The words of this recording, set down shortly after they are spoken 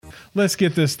let's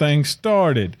get this thing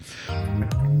started.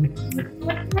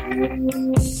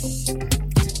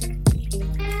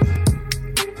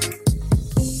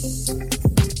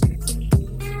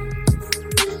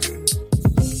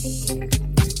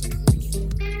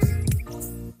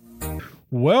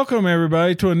 Welcome,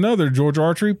 everybody, to another Georgia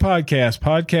Archery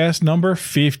podcast number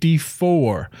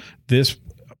 54. This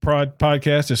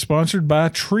podcast is sponsored by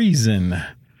Treason.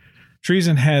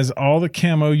 Treason has all the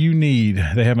camo you need.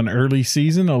 They have an early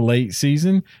season, a late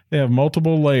season. They have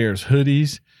multiple layers,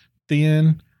 hoodies,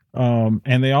 thin,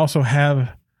 and they also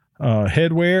have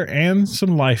headwear and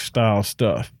some lifestyle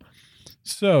stuff.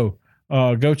 So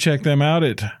go check them out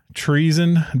at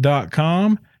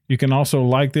treason.com. You can also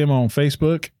like them on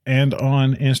Facebook and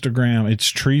on Instagram.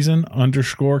 It's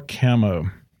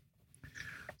treason_camo.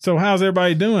 So how's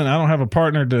everybody doing? I don't have a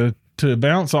partner to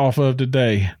bounce off of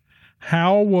today.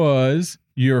 How was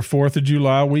your 4th of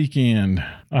July weekend?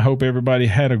 I hope everybody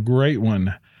had a great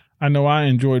one. I know I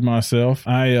enjoyed myself.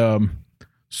 I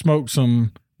smoked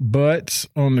some butts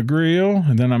on the grill,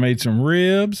 and then I made some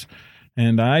ribs.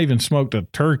 And I even smoked a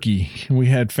turkey. We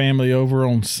had family over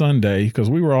on Sunday because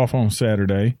we were off on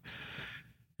Saturday.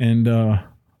 And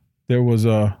there was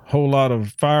a whole lot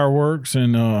of fireworks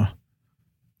and a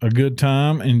good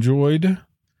time enjoyed.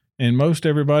 And most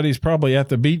everybody's probably at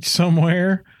the beach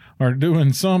somewhere or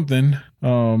doing something.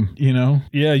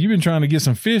 Yeah, you've been trying to get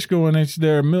some fish going at you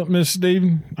there, Miss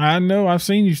Steven. I know I've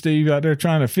seen you, Steve, out there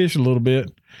trying to fish a little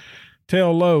bit.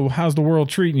 Tell Lo, how's the world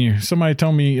treating you? Somebody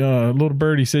told me little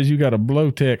birdie says you got a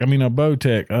Bowtech.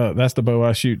 That's the bow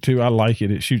I shoot too. I like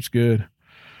it. It shoots good.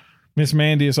 Miss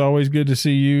Mandy, it's always good to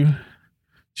see you.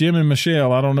 Jim and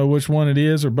Michelle, I don't know which one it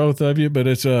is or both of you, but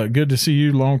it's good to see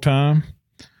you. Long time.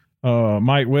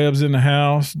 Mike Webb's in the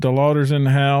house. DeLauder's in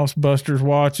the house. Buster's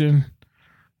watching.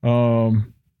 Mike,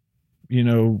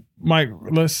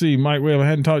 let's see. Mike Webb, I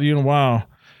hadn't talked to you in a while.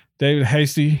 David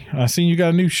Hasty, I seen you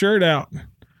got a new shirt out.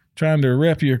 Trying to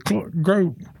rep your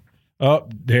group. Oh,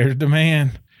 there's the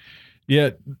man.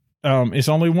 Yet, it's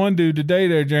only one dude today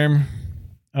there, Jeremy.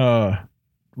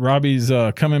 Robbie's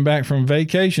coming back from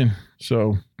vacation.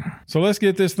 So let's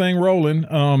get this thing rolling.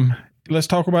 Let's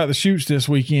talk about the shoots this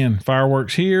weekend.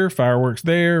 Fireworks here, fireworks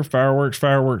there, fireworks.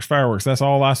 That's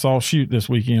all I saw shoot this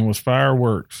weekend was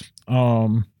fireworks.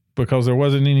 Because there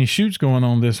wasn't any shoots going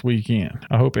on this weekend.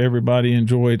 I hope everybody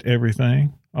enjoyed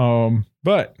everything.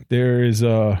 But there is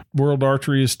World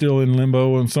Archery is still in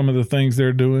limbo on some of the things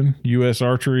they're doing. U.S.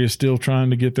 Archery is still trying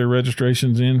to get their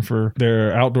registrations in for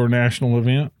their outdoor national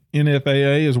event.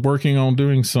 NFAA is working on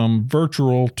doing some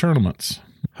virtual tournaments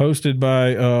hosted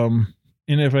by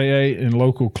NFAA and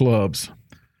local clubs.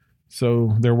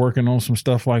 So they're working on some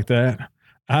stuff like that.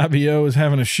 IBO is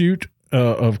having a shoot.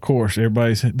 Of course,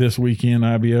 everybody's this weekend.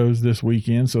 IBO's this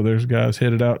weekend, so there's guys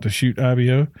headed out to shoot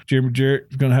IBO. Jeremy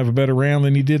Jarrett's going to have a better round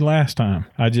than he did last time.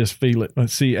 I just feel it.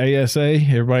 Let's see, ASA.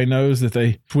 Everybody knows that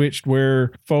they switched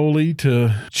where Foley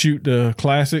to shoot the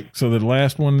Classic, so the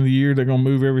last one of the year, they're going to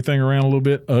move everything around a little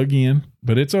bit again,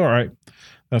 but it's all right.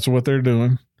 That's what they're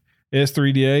doing.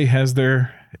 S3DA has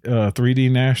their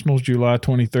 3D Nationals July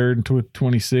 23rd and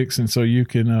 26th, and so you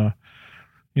can...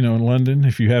 in London,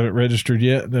 if you haven't registered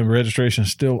yet, the registration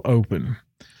is still open.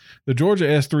 The Georgia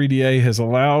S3DA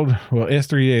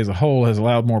S3DA as a whole has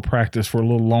allowed more practice for a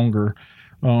little longer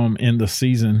in the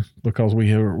season because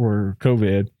were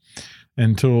COVID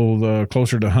until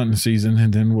closer to hunting season,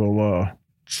 and then we'll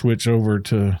switch over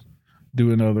to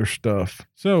doing other stuff.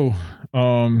 So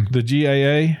the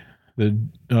GAA,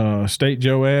 the state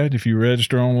JOAD, if you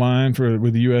register online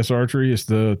with the U.S. Archery, it's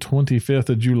the 25th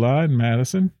of July in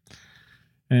Madison.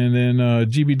 And then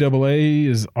GBAA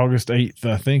is August 8th,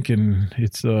 I think, and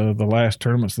it's the last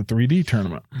tournament's the 3D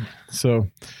tournament. So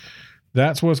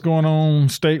that's what's going on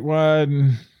statewide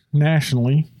and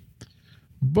nationally.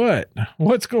 But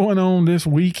what's going on this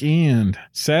weekend?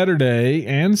 Saturday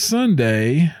and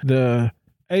Sunday, the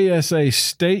ASA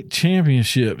State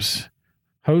Championships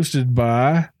hosted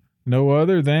by no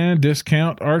other than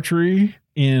Discount Archery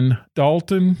in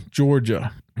Dalton,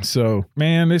 Georgia. So,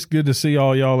 man, it's good to see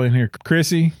all y'all in here.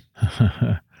 Chrissy,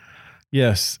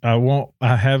 yes, I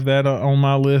have that on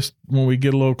my list when we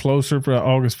get a little closer for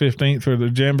August 15th for the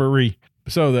Jamboree.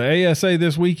 So the ASA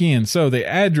this weekend. So the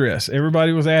address,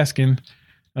 everybody was asking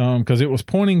because it was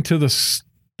pointing to the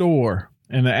store,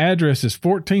 and the address is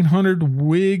 1400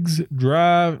 Wiggs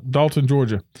Drive, Dalton,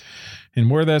 Georgia.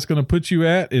 And where that's going to put you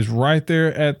at is right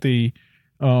there at the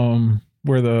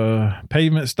where the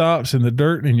pavement stops in the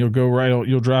dirt, and you'll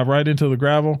drive right into the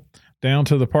gravel. down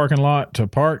to the parking lot to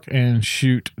park and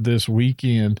shoot this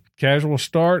weekend. Casual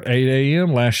start, 8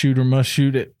 a.m. Last shooter must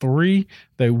shoot at 3.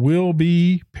 They will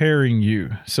be pairing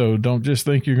you. So don't just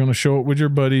think you're going to show up with your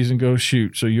buddies and go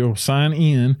shoot. So you'll sign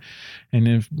in,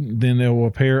 and then they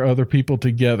will pair other people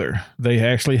together. They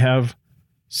actually have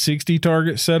 60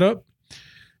 targets set up.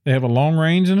 They have a long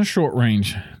range and a short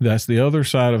range. That's the other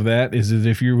side of that, is that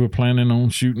if you were planning on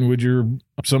shooting with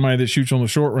somebody that shoots on the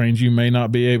short range, you may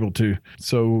not be able to.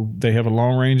 So they have a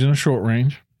long range and a short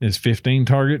range. It's 15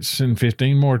 targets and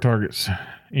 15 more targets.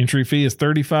 Entry fee is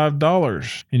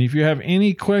 $35. And if you have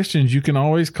any questions, you can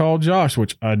always call Josh,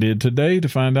 which I did today, to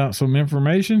find out some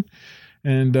information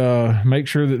and make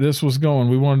sure that this was going.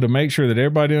 We wanted to make sure that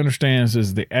everybody understands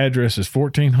is the address is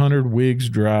 1400 Wiggs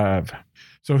Drive.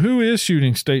 So who is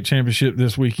shooting state championship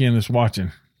this weekend that's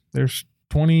watching? There's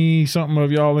 20-something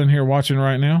of y'all in here watching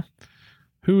right now.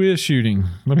 Who is shooting?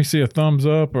 Let me see a thumbs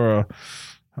up or a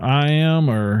I am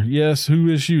or yes, who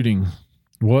is shooting?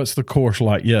 What's the course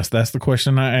like? Yes, that's the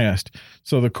question I asked.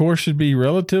 So the course should be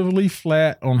relatively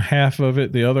flat on half of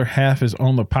it. The other half is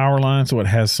on the power line, so it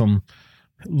has some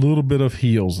little bit of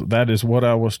hills. That is what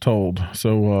I was told.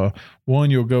 So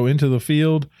one, you'll go into the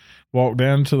field, walk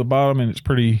down to the bottom, and it's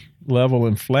pretty level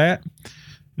and flat.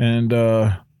 And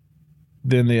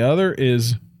then the other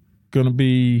is going to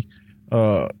be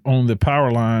on the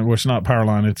power line, which is not power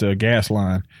line, it's a gas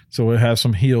line. So it has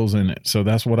some hills in it. So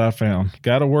that's what I found.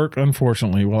 Got to work,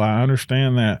 unfortunately. Well, I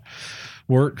understand that.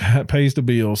 Work pays the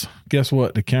bills. Guess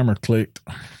what? The camera clicked.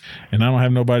 And I don't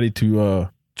have nobody to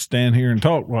stand here and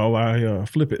talk while I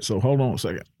flip it. So hold on a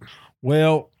second.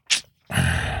 Well,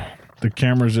 the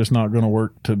camera's just not going to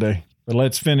work today. But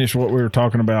let's finish what we were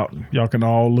talking about. Y'all can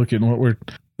all look at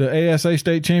the ASA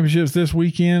state championships this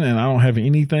weekend, and I don't have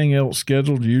anything else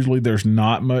scheduled. Usually there's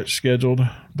not much scheduled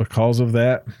because of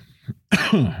that.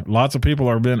 Lots of people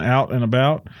have been out and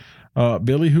about.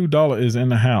 Billy Hudala is in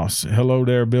the house. Hello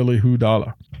there, Billy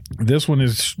Hudala. This one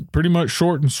is pretty much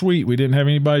short and sweet. We didn't have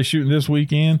anybody shooting this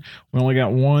weekend. We only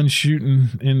got one shooting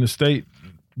in the state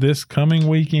this coming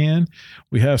weekend.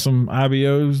 We have some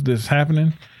IBOs that's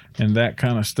happening and that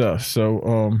kind of stuff.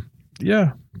 So,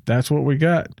 yeah, that's what we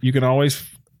got. You can always,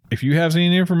 if you have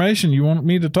any information you want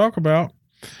me to talk about,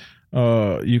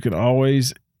 you can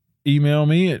always email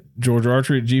me at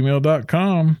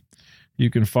georgearchery@gmail.com. You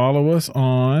can follow us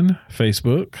on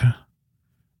Facebook,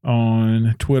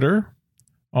 on Twitter,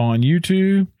 on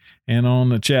YouTube, and on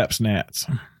the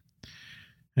Chapsnats.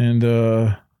 And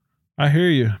I hear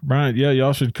you, Brian. Yeah,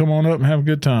 y'all should come on up and have a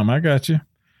good time. I got you.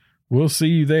 We'll see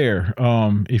you there.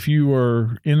 If you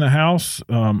are in the house,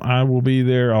 I will be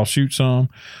there. I'll shoot some,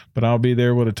 but I'll be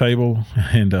there with a table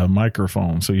and a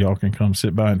microphone so y'all can come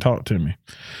sit by and talk to me.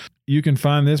 You can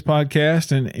find this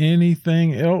podcast and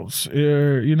anything else,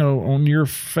 on your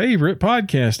favorite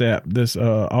podcast app. This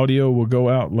audio will go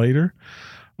out later,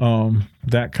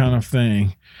 that kind of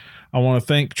thing. I want to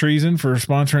thank Treason for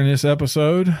sponsoring this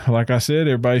episode. Like I said,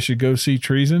 everybody should go see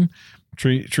Treason,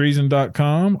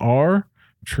 treason.com or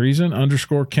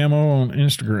Treason_camo on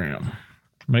Instagram.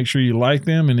 Make sure you like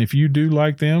them. And if you do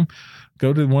like them,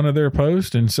 go to one of their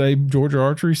posts and say Georgia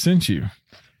Archery sent you.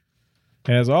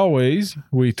 As always,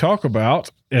 we talk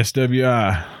about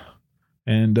SWI,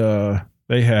 and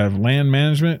they have land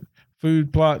management,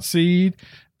 food plot seed,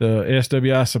 the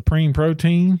SWI Supreme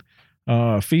Protein,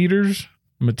 feeders,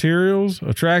 materials,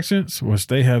 attractions, which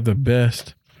they have the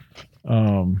best.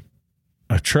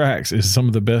 Attracts is some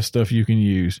of the best stuff you can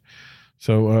use.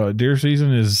 So deer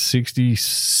season is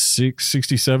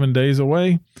 67 days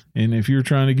away. And if you're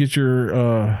trying to get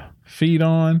your feed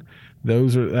on,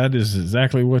 that is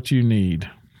exactly what you need.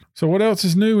 So what else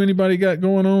is new? Anybody got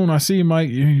going on? I see you, Mike.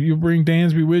 You'll bring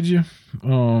Dansby with you.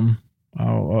 I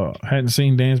hadn't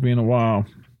seen Dansby in a while.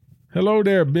 Hello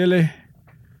there, Billy.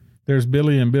 There's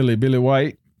Billy and Billy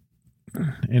White,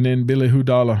 and then Billy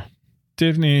Hudala.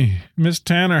 Tiffany, Miss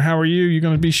Tanner, how are you? You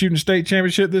going to be shooting state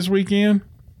championship this weekend?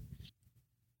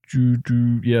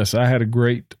 Yes, I had a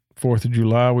great 4th of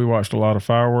July. We watched a lot of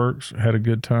fireworks, had a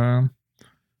good time,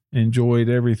 enjoyed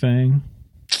everything.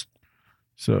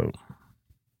 So,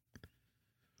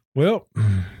 well,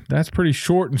 that's pretty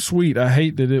short and sweet. I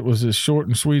hate that it was as short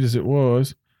and sweet as it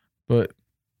was, but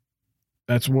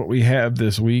that's what we have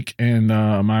this week. And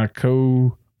my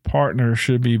co-partner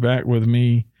should be back with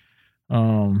me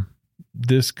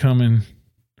this coming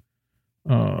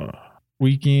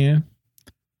weekend.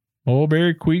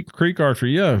 Mulberry Creek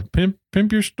Archery. Yeah, pimp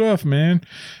your stuff, man.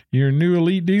 You're a new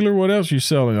elite dealer. What else you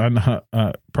selling?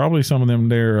 Probably some of them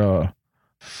there.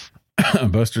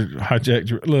 Buster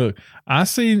hijacked. Look, I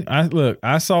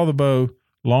saw the bow,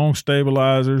 long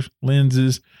stabilizers,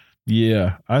 lenses,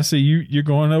 Yeah, I see you. You're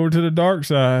going over to the dark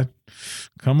side.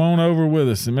 Come on over with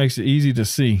us. It makes it easy to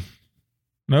see.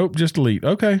 Nope, just delete.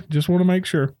 Okay, just want to make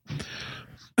sure.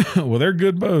 Well, they're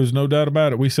good bows, no doubt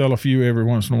about it. We sell a few every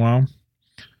once in a while.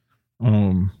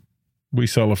 We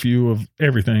sell a few of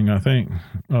everything, I think.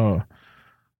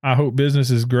 I hope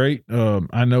business is great.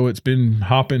 I know it's been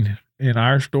hopping in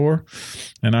our store,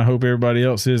 and I hope everybody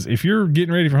else is. If you're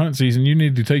getting ready for hunt season, you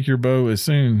need to take your bow as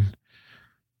soon.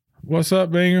 What's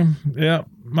up, Bingham? Yeah,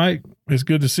 Mike, it's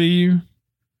good to see you.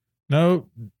 No,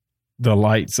 the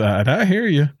light side. I hear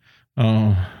you.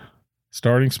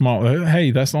 Starting small.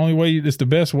 Hey, that's the only way. It's the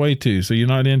best way to. So you're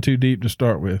not in too deep to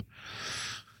start with.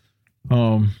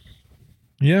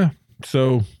 Yeah.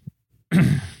 So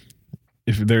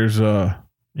if there's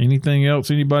anything else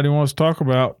anybody wants to talk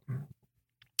about,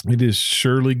 it is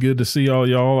surely good to see all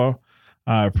y'all.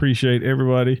 I appreciate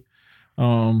everybody.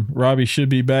 Robbie should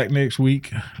be back next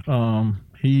week.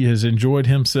 He has enjoyed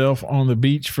himself on the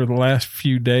beach for the last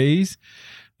few days.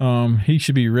 He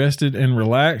should be rested and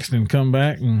relaxed and come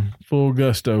back in full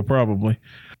gusto probably.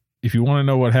 If you want to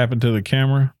know what happened to the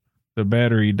camera, the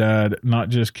battery died, not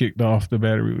just kicked off, the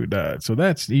battery died. So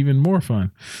that's even more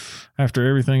fun. After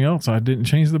everything else, I didn't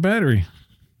change the battery.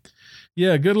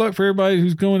 Yeah, good luck for everybody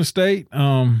who's going to state.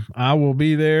 I will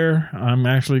be there. I'm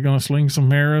actually going to sling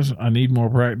some arrows. I need more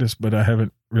practice, but I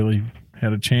haven't really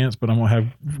had a chance, but I'm going to have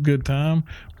a good time.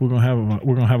 We're going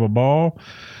to have a ball.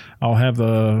 I'll have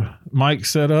the mic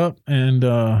set up and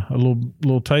a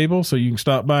little table so you can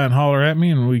stop by and holler at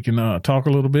me and we can talk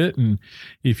a little bit. And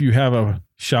if you have a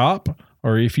shop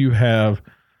or if you have,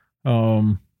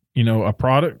 a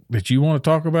product that you want to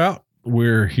talk about,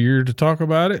 we're here to talk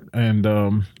about it,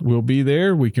 and we'll be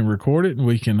there. We can record it and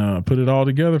we can put it all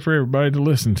together for everybody to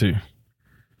listen to.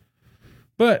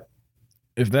 But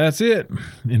if that's it,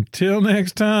 until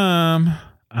next time,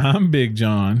 I'm Big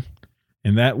John,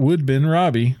 and that would been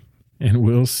Robbie, and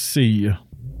we'll see you.